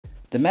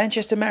The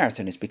Manchester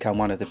Marathon has become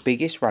one of the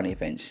biggest run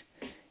events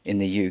in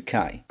the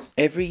UK.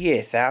 Every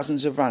year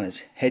thousands of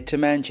runners head to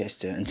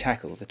Manchester and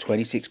tackle the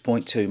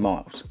 26.2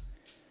 miles.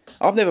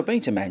 I've never been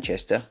to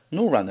Manchester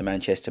nor run the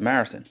Manchester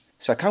Marathon,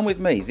 so come with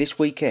me this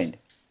weekend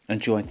and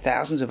join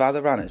thousands of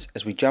other runners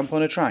as we jump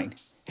on a train,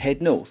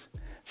 head north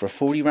for a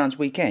 40 runs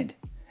weekend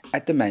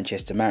at the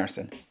Manchester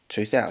Marathon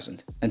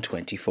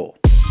 2024.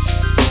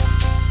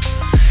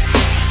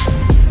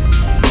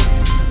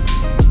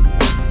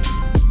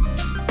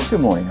 Good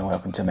morning and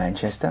welcome to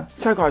Manchester.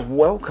 So guys,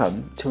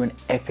 welcome to an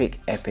epic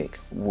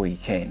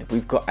weekend.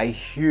 We've got a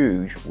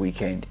huge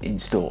weekend in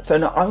store. So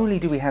not only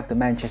do we have the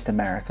Manchester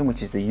Marathon,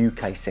 which is the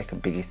UK's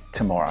second biggest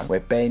tomorrow, where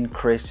Ben,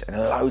 Chris and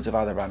loads of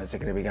other runners are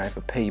going to be going for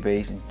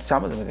PBs, and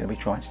some of them are going to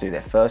be trying to do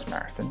their first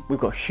marathon. We've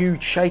got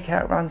huge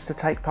shakeout runs to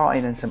take part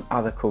in and some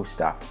other cool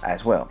stuff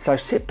as well. So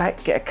sit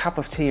back, get a cup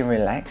of tea and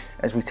relax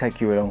as we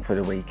take you along for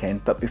the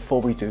weekend. But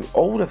before we do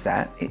all of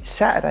that, it's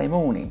Saturday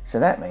morning, so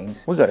that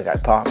means we've got to go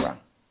parkrun.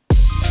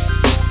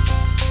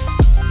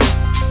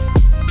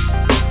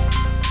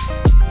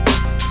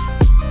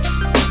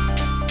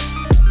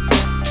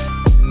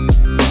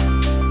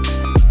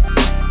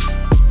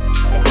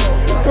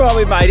 Right,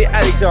 we made it,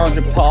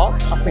 Alexandra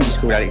Park. I think it's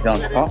called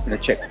Alexandra Park. I'm going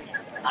to check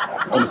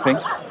on the thing.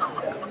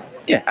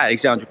 Yeah,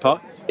 Alexandra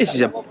Park. This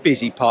is a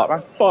busy park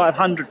run.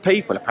 500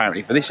 people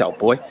apparently for this old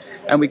boy.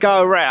 And we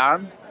go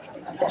around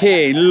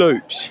here in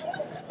loops.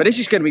 But this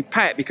is going to be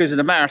packed because of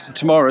the marathon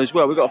tomorrow as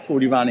well. We've got a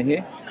 40 runner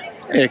here.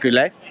 Yeah, good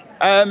lad.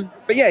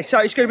 But yeah, so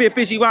it's going to be a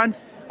busy one.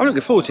 I'm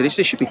looking forward to this.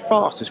 This should be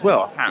fast as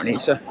well. Apparently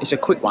it's a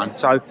quick one.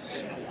 So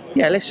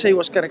yeah, let's see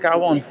what's going to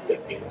go on.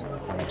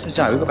 So we've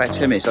got about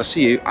 10 minutes. I'll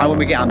see you when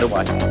we get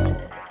underway.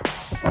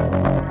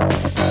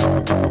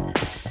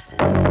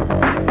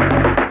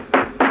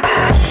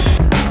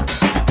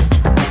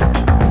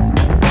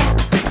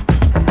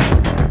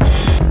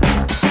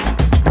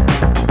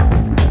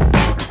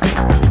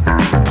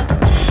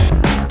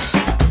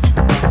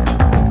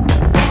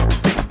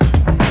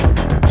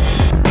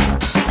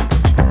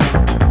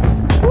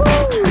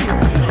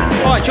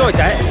 I enjoyed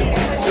that.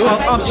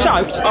 I'm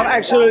soaked, I'm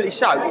absolutely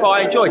soaked, but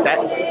I enjoyed that.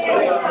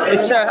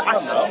 It's,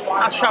 us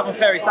Southern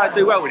Ferries don't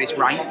do well with this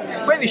rain.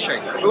 Where is she?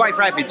 We're waiting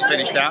for Abby to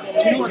finish now.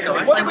 Do you know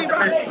what? What did we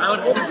run?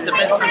 This is the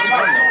best time to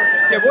run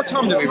though. Yeah, what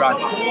time did we run?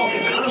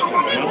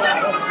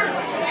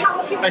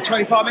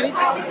 25 minutes?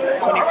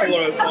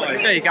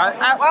 24:05. There you go.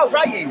 Oh,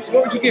 ratings,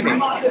 what would you give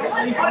it? I'd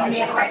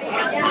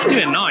give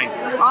it a 9.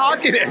 Oh,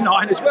 I'd give it a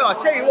 9 as well. I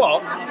tell you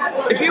what,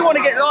 if you want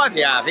to get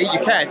lively out of it, you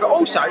can, but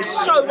also it's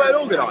so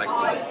well organised.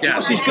 Yeah.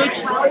 Which is good.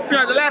 You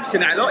know, the labs in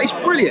that lot, it's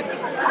brilliant.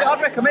 Yeah,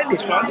 I'd recommend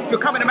this one. If you're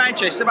coming to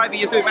Manchester, maybe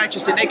you'll do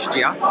Manchester next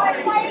year,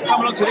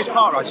 come along to this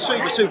park ride.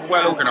 Super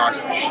well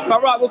organised.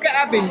 But right, we'll get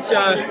Abin's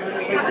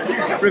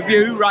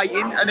review,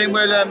 rating, and then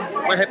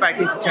we'll head back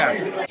into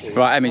town.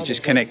 Right, Abin's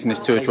just connecting us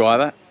to a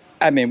driver.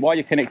 Admin, while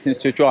you're connecting us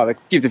to a driver,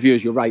 give the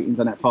viewers your ratings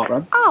on that park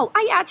run. Oh,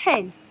 8 out of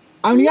 10.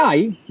 Only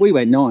 8? We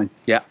went 9.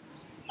 Yeah.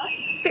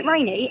 A bit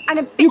rainy and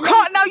a bit... You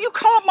can't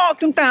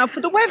mark them down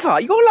for the weather.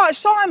 You're like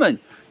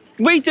Simon.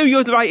 We do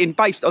your rating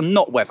based on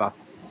not weather.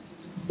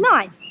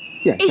 9.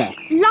 Yeah, it's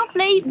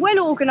lovely, well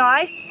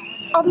organised.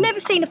 I've never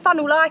seen a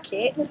funnel like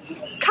it.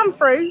 Come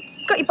through,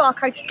 got your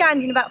barcode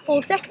scanned in about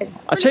 4 seconds.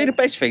 I'll tell you the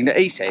best thing that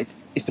he said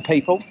is the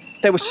people.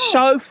 They were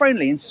so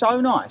friendly and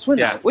so nice, weren't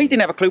they? We didn't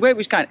have a clue where we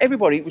was going.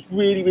 Everybody was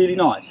really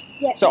nice.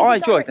 Yeah, so I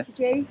enjoyed that.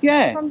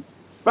 Yeah. From...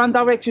 Run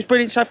direct was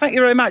brilliant. So thank you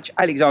very much,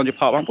 Alexandra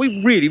Park Run.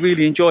 We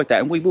really enjoyed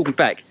that, and we will be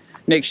back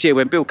next year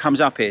when Bill comes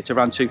up here to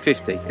run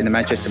 250 in the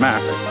Manchester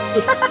Marathon.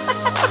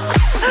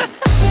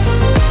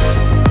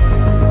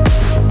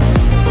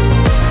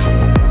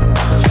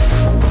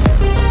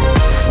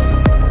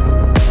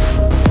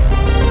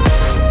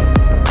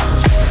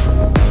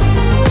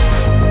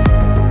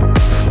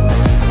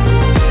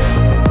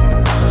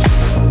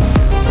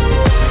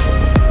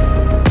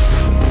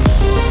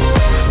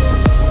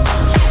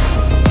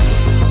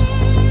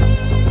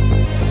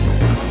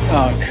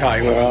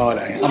 Okay, where are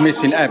they? I'm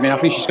missing Admin. I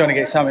think she's going to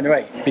get something to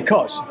eat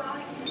because...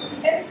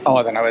 Oh,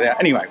 I don't know where they are.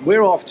 Anyway,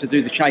 we're off to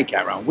do the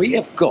shakeout run. We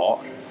have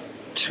got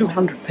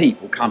 200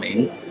 people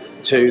coming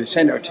to the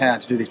centre of town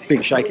to do this big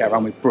shakeout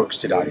run with Brooks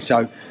today.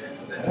 So,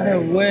 I don't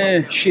know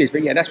where she is,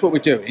 but yeah, that's what we're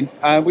doing.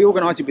 We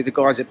organised it with the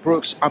guys at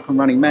Brooks, up and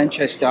running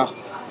Manchester.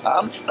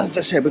 As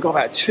I said, we've got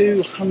about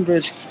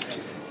 200, I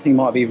think it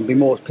might even be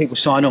more people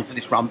sign on for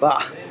this run,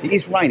 but it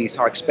is raining,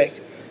 so I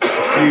expect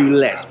a few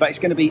less, but it's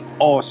going to be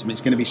awesome.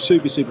 It's going to be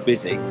super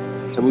busy,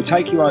 so we'll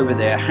take you over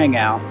there, hang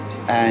out,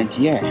 and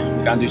yeah,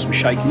 we're going to do some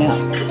shaking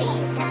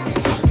out.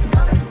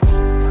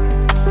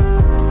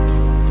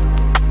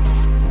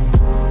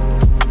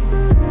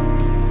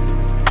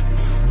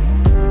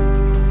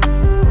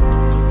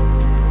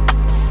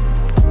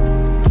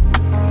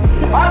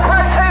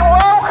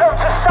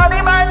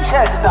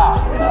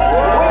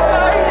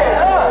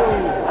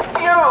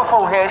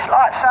 It's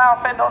like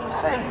Southend on the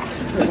sea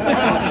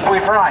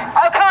with rain.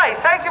 Okay,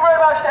 thank you very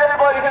much to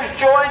everybody who's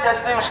joined us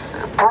to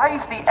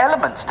braved the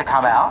elements to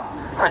come out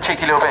for a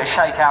cheeky little bit of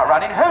shakeout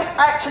running. Who's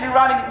actually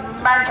running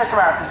Manchester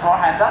Marathon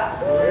tomorrow? Hands up.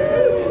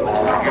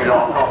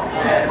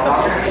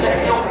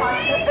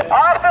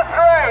 After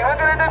 3, we're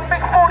going to do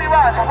big 40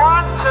 runs. 1,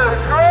 2, 3,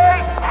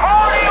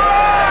 40 runs!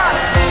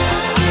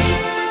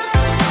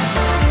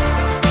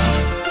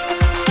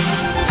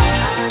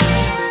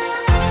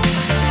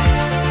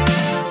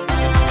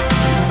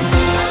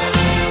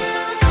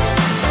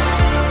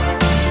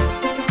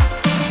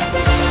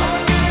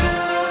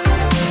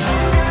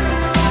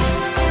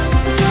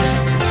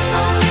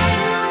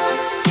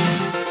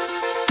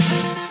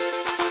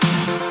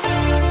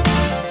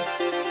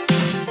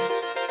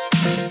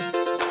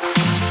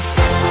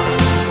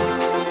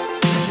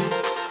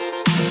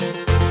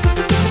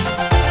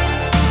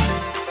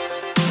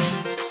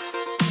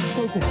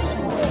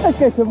 Let's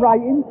get some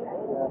ratings.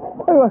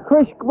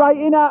 Chris,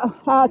 rating out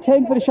of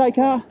 10 for the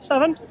shakeout.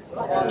 7.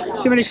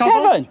 Too many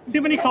cobbles. 7.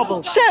 Too many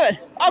cobbles. 7.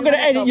 I'm going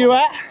to edit you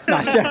out.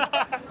 Nice.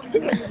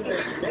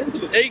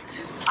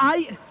 8.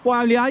 8.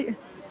 Why only 8?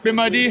 Bit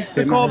muddy.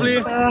 Bit cobbly.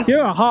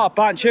 You're a hard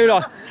bunch, you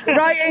lot.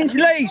 Ratings,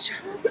 Lees.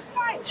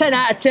 10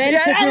 out of 10.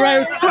 Yeah. Because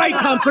we're great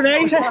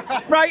company.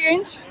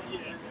 Ratings.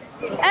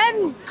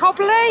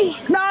 Cobbly.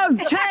 No,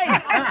 10.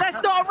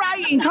 That's not a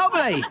rating,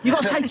 Cobbly. You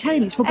got to say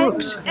 10. It's for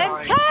Brooks. 10.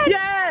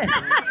 Yeah.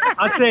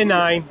 I'd say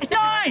 9.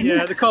 9.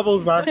 Yeah, the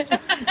cobbles, man.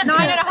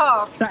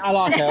 9.5. I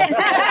like her.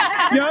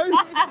 You?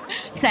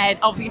 10,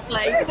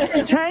 obviously.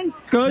 10.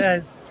 Good.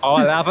 Yeah. Oh,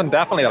 11,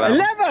 definitely 11.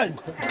 11.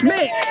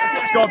 Mick.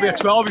 It's got to be a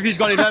 12 if he's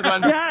got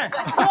 11. Yeah.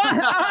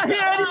 I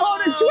hear any more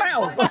than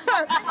 12.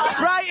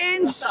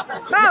 Ratings.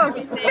 Oh,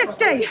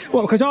 50.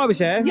 What, because I was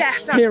there?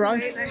 Yes, Hero.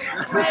 absolutely.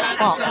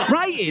 Oh,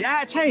 rated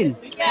out of 10.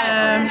 20.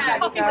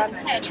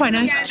 20. I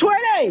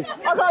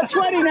got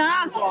 20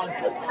 now.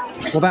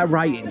 What about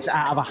ratings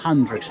out of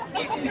 100?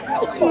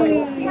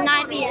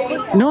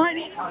 98.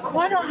 90?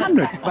 Why not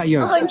 100? What about you?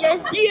 100.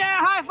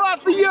 Yeah, high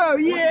five for you.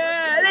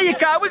 Yeah, there you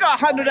go. We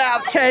got 100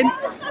 out of 10.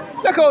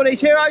 Look at all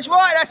these heroes.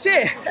 Right, that's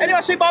it.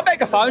 Anyone see my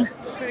megaphone?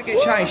 We're going to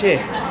get changed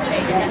here.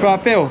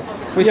 Right, Bill,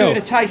 we're doing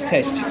a taste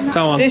test.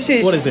 Come on. What is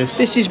this?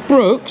 This is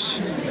Brooks,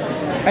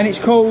 and it's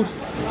called...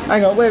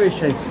 Hang on, where is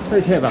she?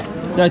 Where's Heather?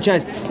 No,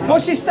 Jazz.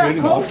 What's this stuff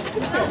called?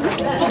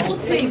 Bubble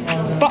tea.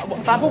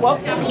 Bubble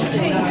what?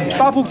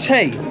 Bubble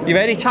tea. You've had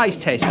any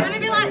taste test? It's gonna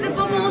be like the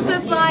bubbles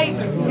of like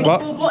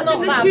what's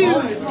in the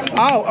shoes.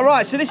 Oh, all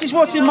right. So this is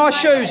what's in my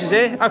shoes, is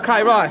it?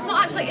 Okay, right. It's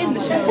not actually in the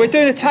shoes. We're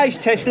doing a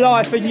taste test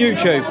live on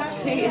YouTube.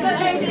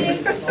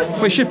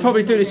 We should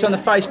probably do this on the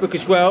Facebook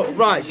as well.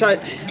 Right. So,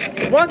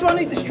 why do I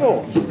need the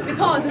straw?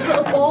 Because there's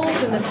little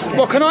balls in the shoes.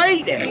 What, can I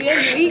eat them? Yeah,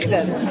 you eat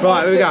them.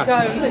 Right, here we go.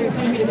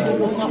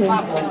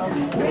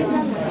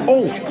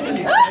 Oh,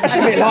 that's a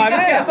bit like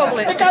Get a bubble,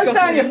 it it's goes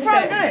down your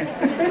disgusting, throat, isn't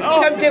doesn't it?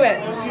 Don't do it.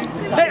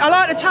 Hey, I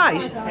like the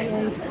taste.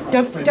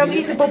 Don't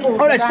eat the bubbles.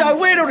 Oh, that's so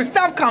weird, all the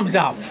stuff comes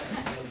up.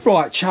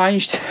 Right,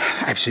 changed.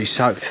 Absolutely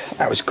soaked.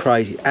 That was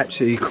crazy,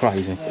 absolutely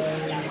crazy.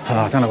 Oh,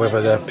 I don't know whether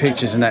the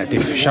pictures and that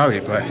did show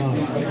it, but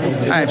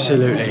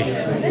absolutely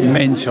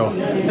mental.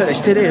 Look, it's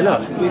still here,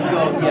 look.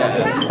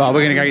 Right, we're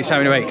going to go get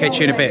something to eat. Catch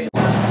you in a bit.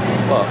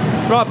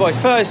 Right, boys,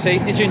 firstly,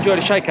 did you enjoy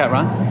the shakeout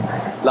run?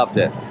 Loved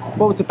it.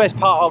 What was the best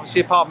part,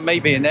 obviously, apart from me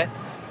being there?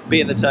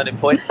 Being the turning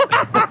point.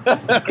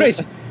 Chris,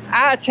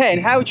 out of 10,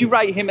 how would you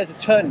rate him as a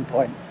turning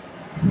point?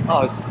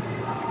 Oh, it's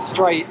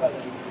straight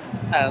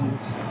and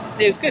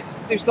it was good.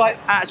 It was like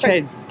out of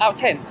straight, 10. Out of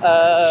 10.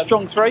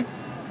 Strong 3.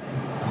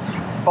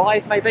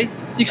 5 maybe.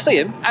 You can see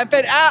him. And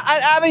Ben,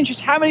 out of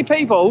interest, how many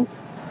people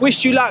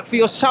wished you luck for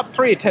your sub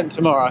 3 attempt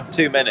tomorrow?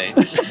 Too many.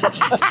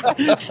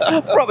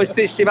 Probably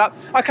stitched him up.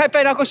 Okay,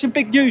 Ben, I've got some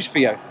big news for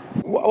you.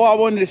 What I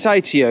wanted to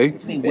say to you,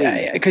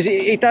 because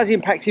it does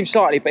impact him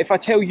slightly, but if I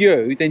tell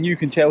you, then you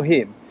can tell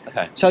him.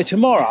 Okay. So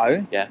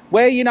tomorrow,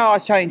 where I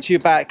was saying to you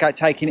about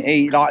taking it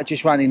easy, like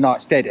just running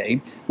like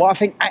steady, well, I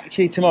think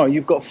actually tomorrow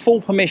you've got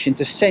full permission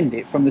to send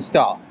it from the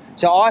start.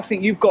 So I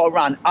think you've got to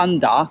run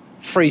under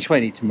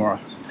 3:20 tomorrow.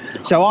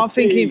 So I'm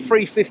thinking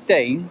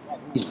 3:15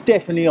 is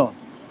definitely on.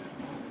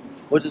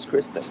 What does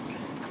Chris think?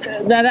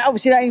 Now,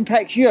 obviously that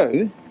impacts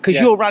you because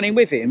you're running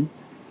with him.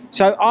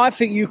 So I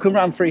think you can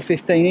run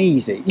 3:15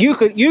 easy. You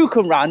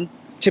can run,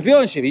 to be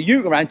honest with you,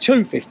 you can run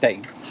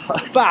 2:15,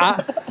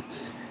 but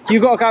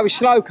you've got to go with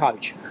slow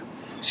coach.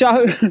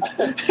 So,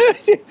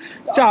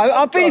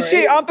 I'm being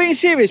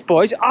serious,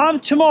 boys.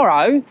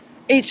 Tomorrow.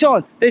 It's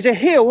on. There's a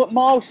hill at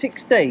mile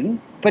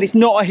 16, but it's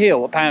not a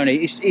hill apparently.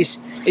 It's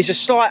a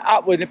slight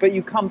upward, but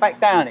you come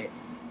back down it.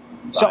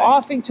 Right. So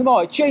I think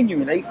tomorrow,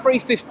 genuinely,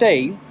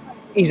 3:15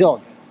 is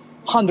on,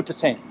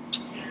 100%.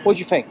 What do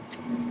you think?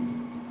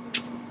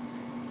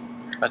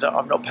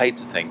 I'm not paid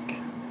to think.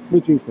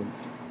 What do you think?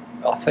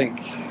 I think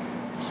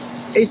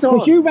it's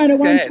because you ran a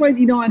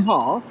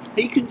 1:29.5.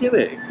 He can do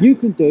it. You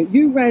can do it.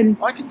 You ran.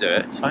 I can do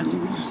it. It's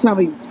fine.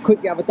 Something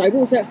quick the other day. What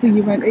was that thing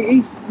you ran?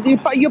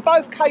 You're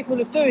both capable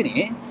of doing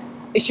it.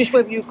 It's just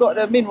whether you've got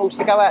the minerals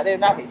to go out there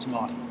and have it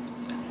tomorrow.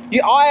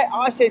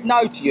 I said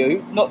no to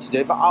you, not to do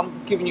it, but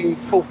I'm giving you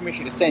full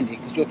permission to send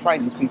it because your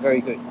training's been very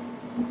good.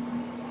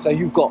 So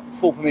you've got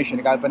full permission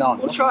to go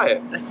bananas. We'll try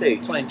it. Let's see.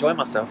 Just want to enjoy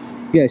myself.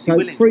 Yeah, so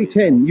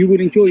 3:10. You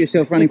will enjoy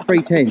yourself running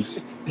 3:10.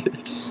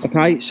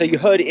 Okay, so you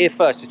heard it here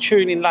first. So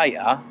tune in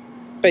later.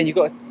 Ben, you've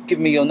got to give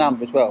me your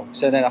number as well,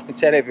 so then I can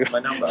tell everyone. My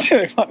number? So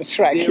if I can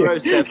track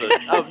 07.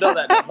 Oh, not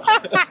that number.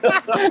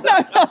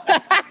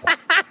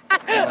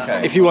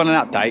 Okay. If you want an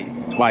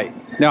update, wait.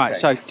 Right,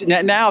 so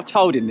now I've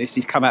told him this,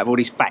 he's come out with all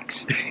these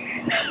facts.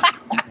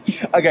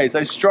 Okay,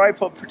 so Stride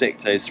Pod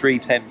Predictor is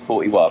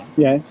 3:10.41.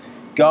 Yeah.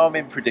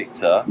 Garmin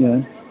Predictor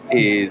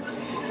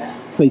is...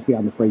 Please be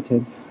under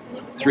 3:10.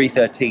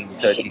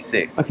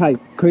 3:13.36. Okay,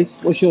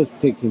 Chris, what's yours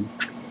predicting?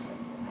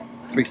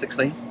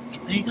 3:16.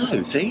 There you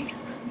go, see?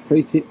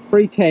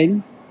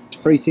 3:10,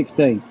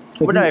 3:16.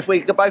 So well, no, if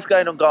we're both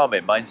going on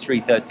Garmin, mine's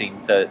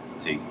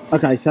 3:13.30.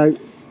 Okay, so...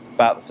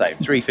 About the same,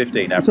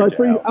 3:15 average.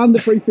 So under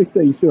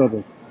 3:15 is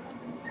doable?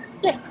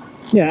 Yeah.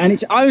 Yeah, and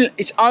it's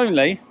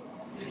only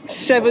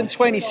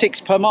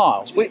 7:26 per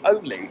mile.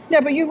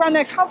 Yeah, but you run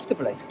there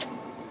comfortably.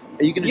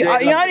 Are you going to do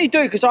it? You only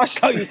do it because I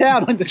slow you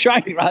down on the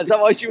training runs,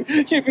 otherwise you'd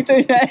be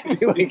doing that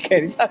every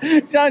weekend.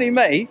 It's only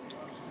me.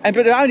 But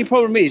the only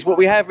problem is, what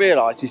we have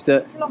realised is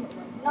that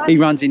he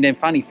runs in them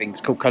funny things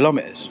called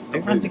kilometres. He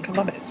runs in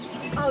kilometres.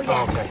 Oh,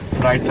 yeah. Okay.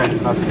 Right side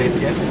is not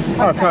safe yet.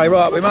 Okay,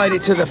 right, we made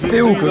it to the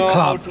Feel Good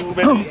Club.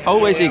 Oh,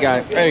 where's he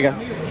going? There you go.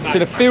 To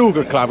the Feel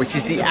Good Club, which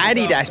is the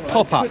Adidas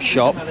pop-up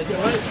shop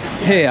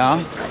here.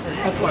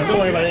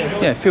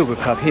 Yeah, Feel Good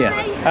Club here.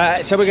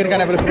 So we're going to go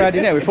and have a look around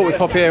in there. We thought we'd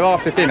pop here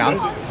after dinner,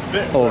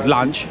 or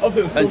lunch,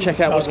 and check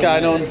out what's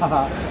going on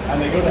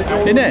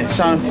in there.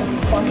 So,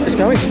 let's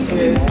go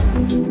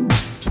in.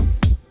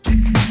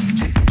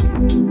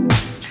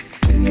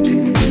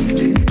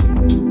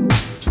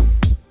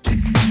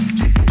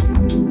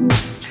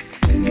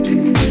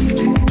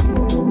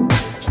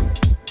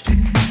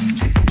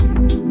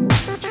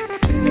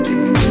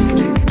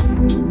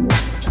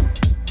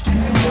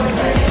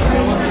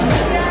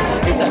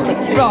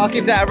 I'll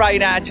give that a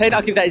rating out of 10.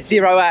 I'll give that a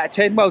 0 out of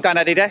 10. Well done,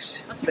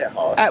 Adidas. That's a bit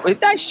hard.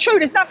 That's true.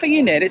 There's nothing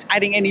in there that's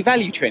adding any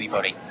value to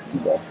anybody.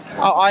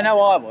 I know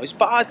I was,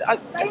 but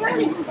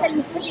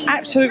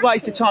absolute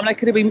waste of time. You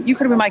could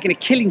have been making a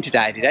killing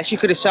today, Adidas. You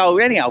could have sold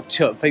any old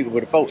tut. People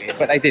would have bought it,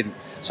 but they didn't.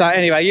 So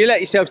anyway, you let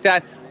yourselves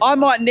down. I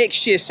might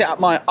next year set up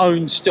my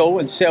own store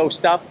and sell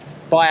stuff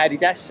by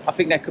Adidas. I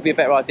think that could be a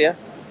better idea.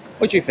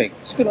 What do you think?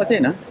 It's a good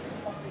idea, no?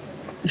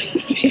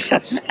 He's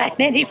not saying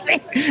anything.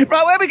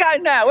 Right, where are we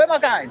going now? Where am I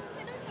going?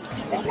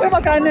 Where am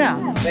I going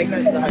now? They're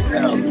going to the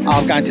hotel. Oh,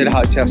 I'm going to the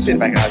hotel, sitting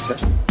back in the hotel.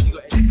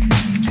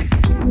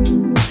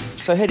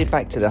 So headed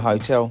back to the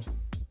hotel,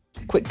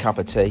 quick cup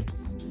of tea,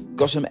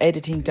 got some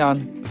editing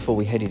done before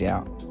we headed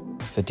out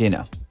for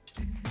dinner.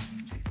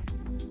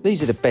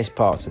 These are the best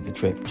parts of the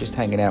trip, just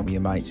hanging out with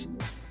your mates,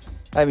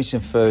 having some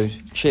food,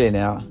 chilling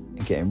out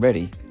and getting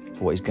ready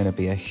for what is going to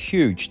be a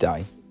huge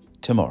day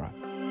tomorrow.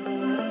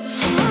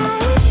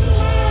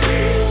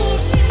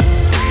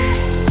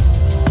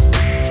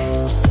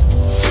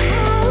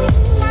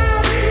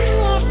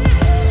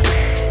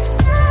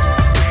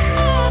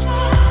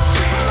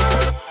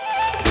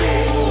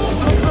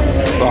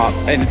 Right,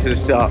 heading to the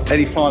start.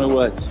 Any final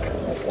words?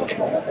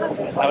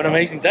 Have an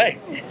amazing day.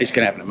 He's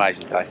going to have an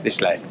amazing day, this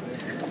lad.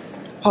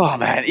 Oh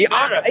man,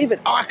 even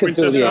I can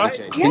feel the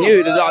energy. Can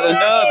you? The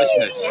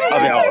nervousness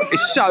of it all.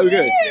 It's so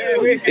good.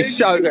 It's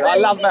so good. I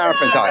love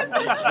marathon day.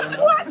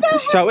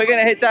 So we're going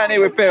to head down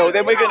here with Bill,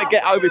 then we're going to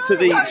get over to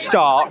the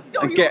start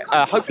and get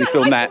hopefully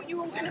film that.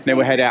 Then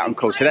we'll head out on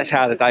course. So that's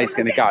how the day's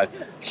going to go.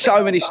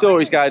 So many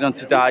stories going on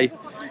today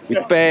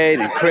with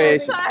Ben and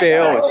Chris and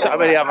Bill and so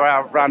many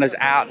other runners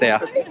out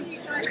there.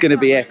 It's going to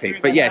be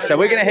epic. But yeah, so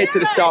we're going to head to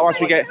the start once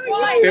we get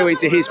Bill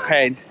into his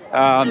pen.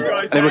 And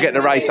then we'll get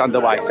the race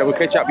underway. So we'll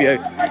catch up with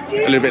you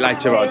a little bit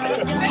later on.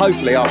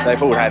 Hopefully after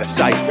they've all had a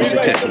safe and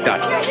successful day.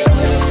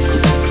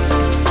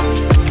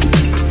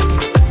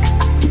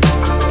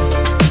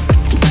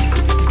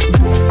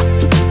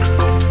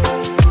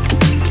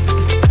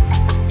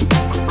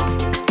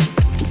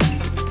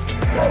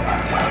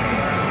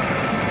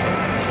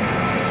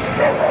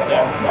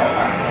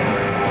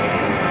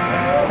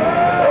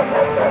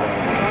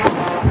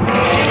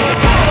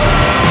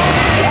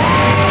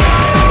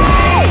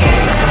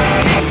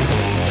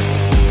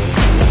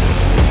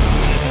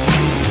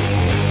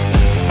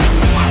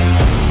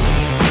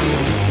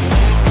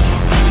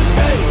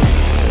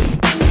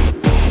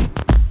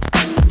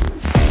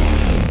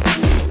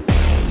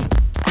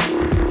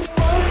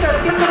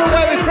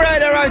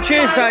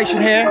 Cheer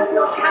station here.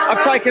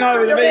 I've taken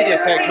over the media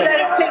section.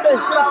 They're still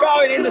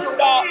going in the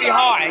start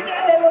behind.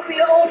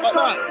 But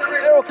look,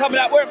 they're all coming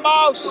up. We're at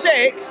mile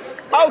 6.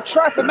 Old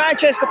Trafford,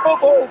 Manchester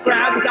football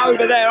ground is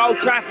over there, Old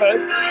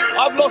Trafford.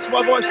 I've lost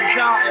my voice from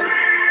shouting.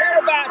 They're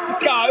about to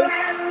go.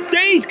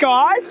 These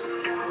guys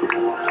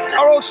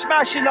are all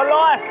smashing the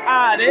life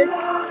out of this.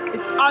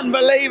 It's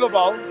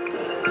unbelievable.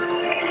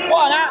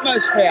 What an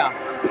atmosphere.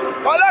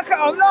 Well, look at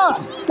them, look!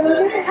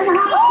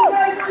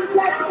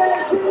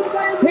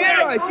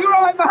 Heroes, you're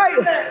right,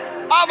 mate!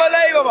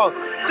 Unbelievable!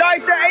 So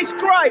it's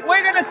great.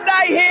 We're going to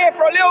stay here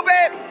for a little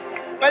bit,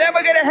 but then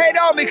we're going to head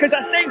on because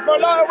I think for a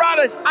lot of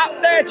runners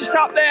up there, just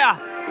up there,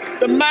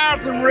 the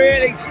marathon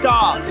really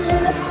starts.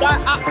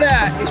 That up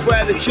there is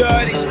where the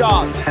journey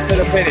starts to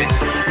the finish.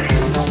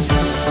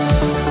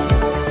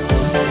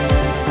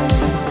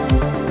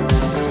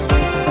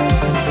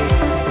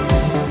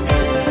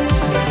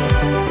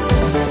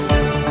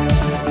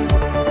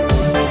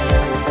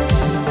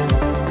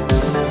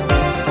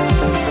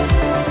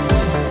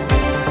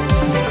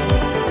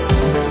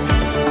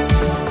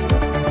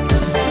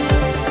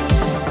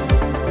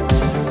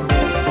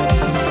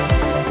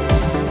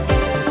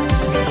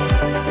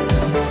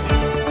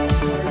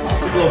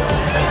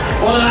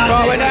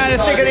 Right, we're now in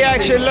the thick of the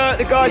action. Look,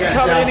 the guys are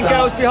coming in and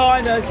girls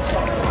behind us.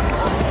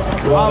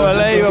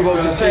 Unbelievable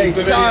to see.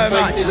 So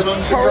much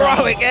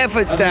heroic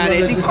efforts down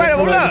here. It's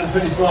incredible, look.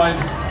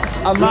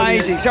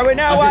 Amazing. So we're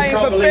now waiting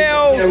for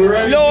Bill,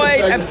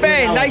 Lloyd and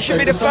Ben. They should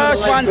be the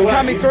first ones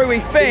coming through, we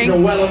think.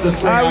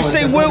 We've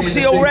seen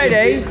Wilksy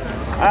already,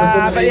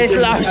 but there's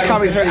loads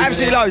coming through.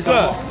 Absolutely loads,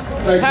 look.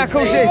 How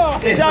cool is this?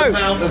 So,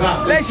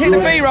 let's hit the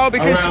B-roll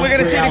because we're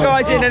going to see the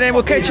guys in and then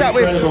we'll catch up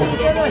with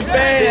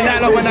Ben and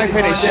that lot when they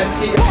finish.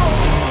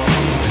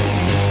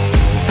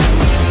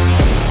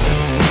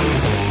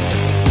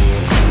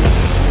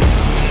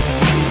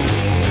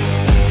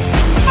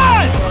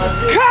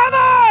 Come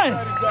on!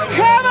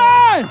 Come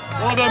on!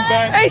 Well done,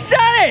 Ben. He's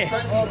done it!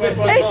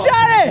 He's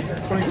done it!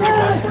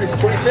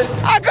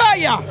 I got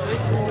ya!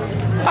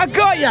 I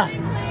got ya!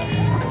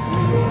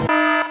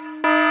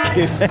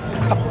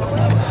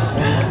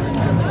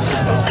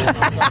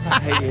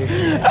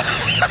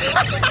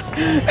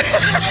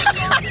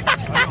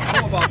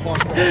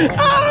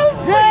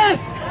 Oh yes!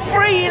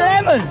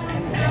 3:11!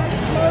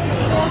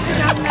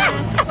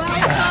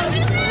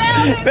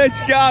 Let's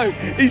go!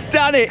 He's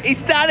done it! He's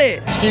done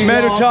it!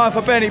 Medal time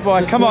for Benny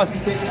boy. Come on.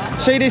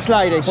 See this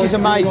lady? She's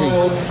amazing.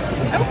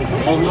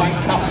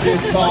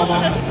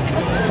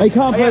 He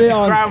can't put it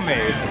on.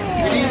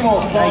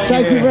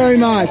 Thank you very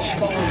much.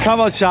 Come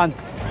on, son.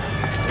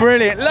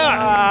 Brilliant. Look!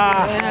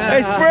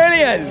 It's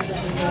brilliant!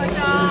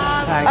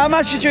 How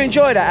much did you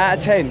enjoy that out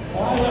of 10?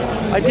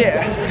 I did.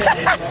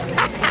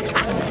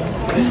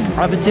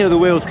 Up until the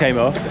wheels came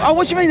off. Oh,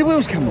 what do you mean the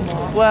wheels come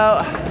off?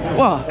 Well,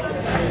 What?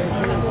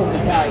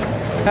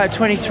 at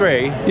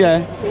 23,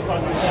 Yeah.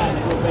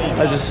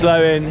 I was just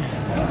slowing.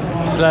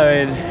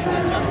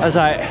 I was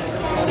like,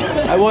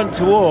 I want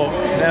to walk.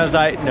 And I was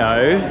like,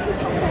 no,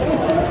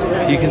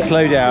 you can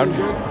slow down.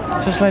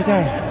 Just slow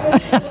down.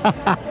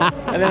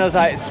 And then I was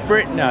like,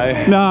 sprint, no.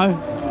 No.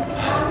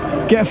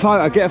 Get a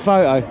photo, get a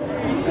photo.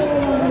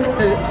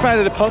 Fan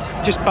of the pod,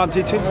 just bumped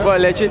into him, what a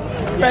legend.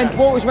 Ben,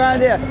 what was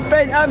round here?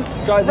 Ben,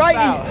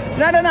 rating.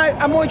 No,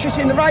 I'm more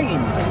interested in the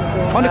ratings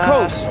on the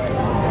course.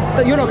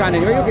 You're not going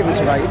anywhere, you're giving us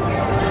a rating.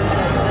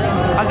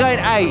 I'm going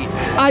 8.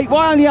 8,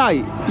 why only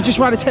 8? You just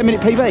ran a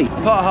 10-minute PB.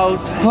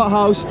 Potholes.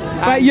 Potholes.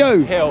 About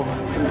you? Hill.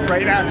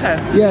 Rated out of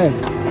 10? Yeah.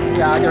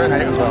 Yeah, I go an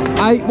 8 as well.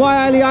 8,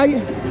 why only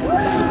 8?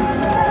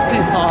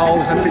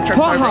 Potholes and nearly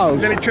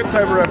tripped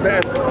over a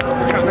bit of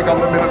traffic on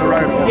the middle of the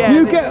road. Yeah,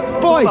 you get,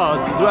 boys,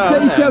 as well,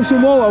 get yourself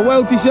some water,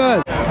 well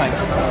deserved. Thanks.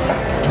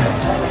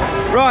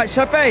 Right,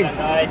 so Ben.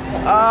 Nice.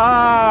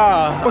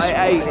 I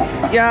ate.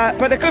 Yeah,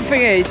 but the good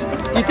thing is,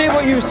 you did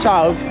what you was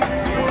told,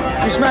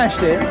 you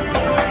smashed it.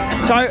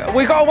 So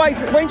we got to wait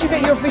for, when did you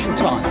get your official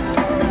time?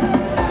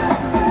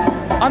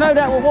 I know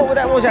that, what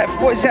that was,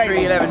 what is that?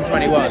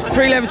 3:11:21.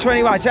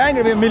 3:11:21, so it ain't going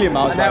to be a million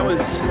miles. And that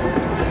was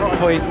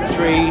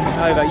 0.3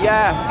 over,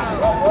 yeah.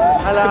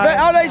 Hello.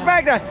 Oh, there's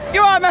Magda.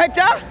 You alright,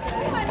 Magda?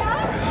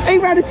 He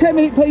ran a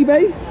 10-minute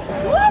PB.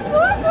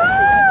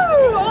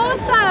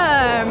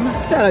 Awesome!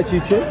 Say hello to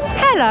you two.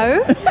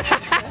 Hello.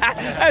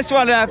 That's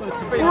one of the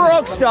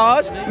rock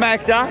stars,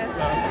 Magda.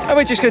 And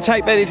we're just going to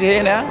take Benny to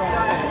here now,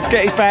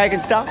 get his bag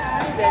and stuff.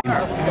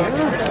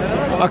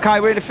 Okay,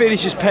 we're in the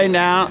finisher's pen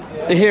now.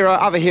 The hero,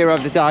 other hero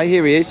of the day,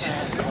 here he is.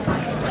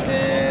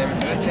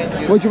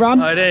 What'd you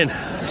run? I did.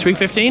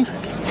 3:15.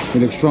 He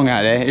looks strong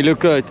out there, he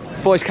looked good.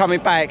 Boys coming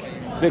back,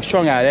 look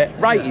strong out there.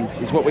 Ratings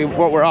is what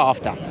we're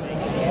after.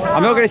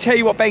 I'm not going to tell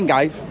you what Ben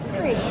gave.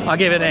 I'll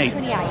give it 8.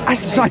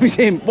 That's the same as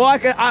him. Why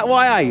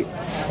 8?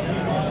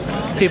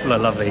 People are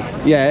lovely.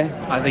 Yeah.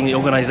 I think the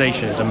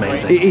organisation is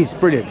amazing. It is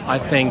brilliant. I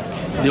think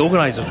the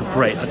organisers were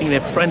great. I think they're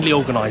friendly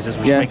organisers,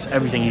 which makes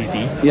everything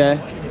easy. Yeah.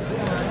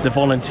 The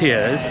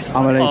volunteers.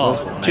 Unbelievable.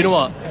 Oh, do you know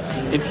what?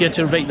 If you had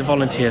to rate the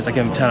volunteers, I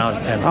give them 10 out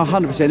of 10.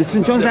 100%. The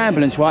St John's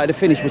ambulance right at the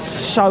finish was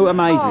so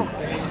amazing.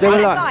 They were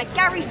like,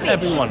 Gary Fish.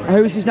 Everyone.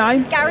 Who was his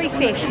name? Gary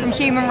Fish from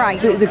Human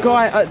Race. The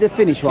guy at the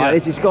finish, right?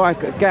 There's this guy,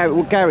 Gary,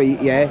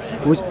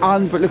 was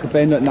look at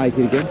Ben, look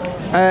naked again.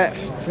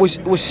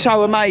 Was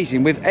so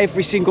amazing with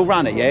every single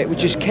runner, yeah? It was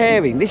just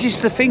caring. This is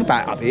the thing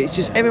about up here, it's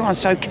just everyone's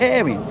so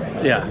caring.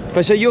 Yeah.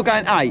 But so you're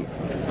going 8?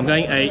 I'm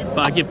going 8, but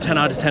I give 10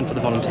 out of 10 for the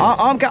volunteers.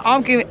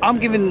 I'm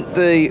giving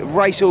the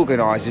race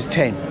organisers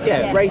 10.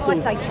 Yeah, race.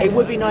 It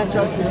would be nice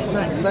to have some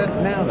snacks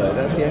now though.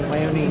 That's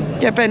my only.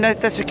 Yeah, Ben,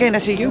 that's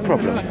a you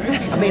problem.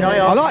 I mean,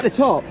 I like the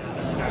top.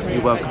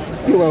 You're welcome.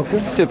 You're welcome.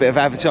 Do a bit of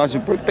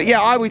advertising, but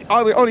yeah, I would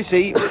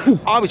honestly,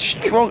 I would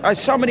strong.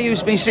 As somebody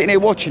who's been sitting here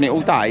watching it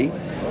all day,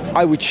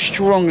 I would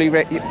strongly.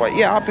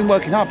 Yeah, I've been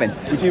working hard, Ben.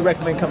 Would you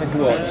recommend coming to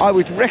watch? I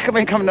would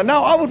recommend coming.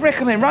 No, I would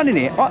recommend running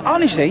it.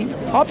 Honestly,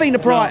 I've been to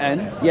Brighton.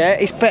 Yeah,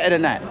 it's better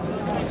than that.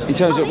 In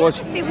terms of what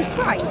it was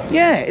great.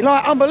 Yeah,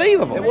 like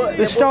unbelievable. There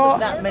wasn't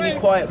that many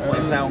quiet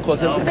points out on course.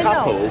 There was a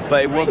couple,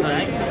 but it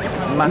wasn't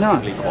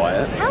massively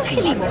quiet. How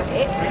hilly was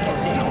it?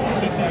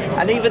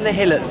 And even the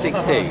hill at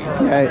 16,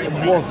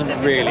 it wasn't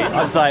really.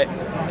 I was like,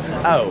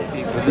 oh,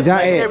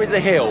 there is a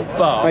hill,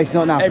 but it's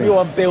not nothing.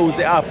 Everyone builds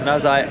it up, and I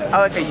was like,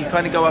 oh, okay, you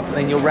kind of go up and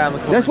then you're round the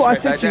corner. That's what I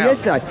said to you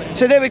yesterday.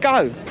 So there we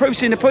go.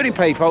 Proof's in the pudding,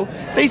 people.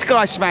 These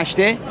guys smashed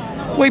it.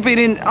 I've been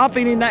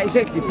in that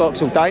executive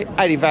box all day,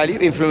 adding value,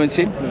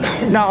 influencing.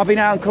 No, I've been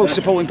out on course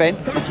supporting Ben.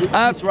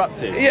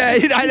 Disruptive. Yeah,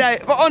 no.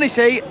 But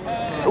honestly,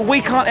 we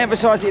can't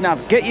emphasise it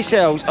enough. Get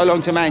yourselves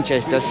along to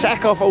Manchester.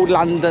 Sack off all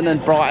London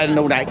and Brighton and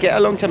all that. Get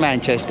along to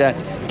Manchester.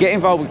 Get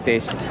involved with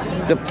this.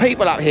 The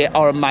people up here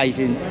are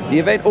amazing. The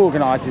event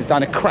organisers have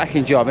done a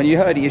cracking job, and you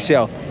heard it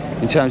yourself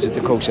in terms of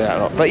the course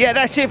out. But yeah,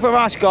 that's it for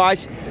us,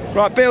 guys.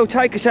 Right, Bill,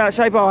 take us out.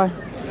 Say bye.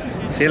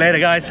 See you later,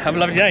 guys. Have a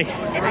lovely day.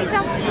 See you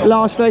later.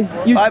 Lastly,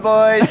 bye,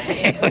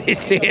 boys.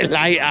 See you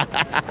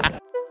later.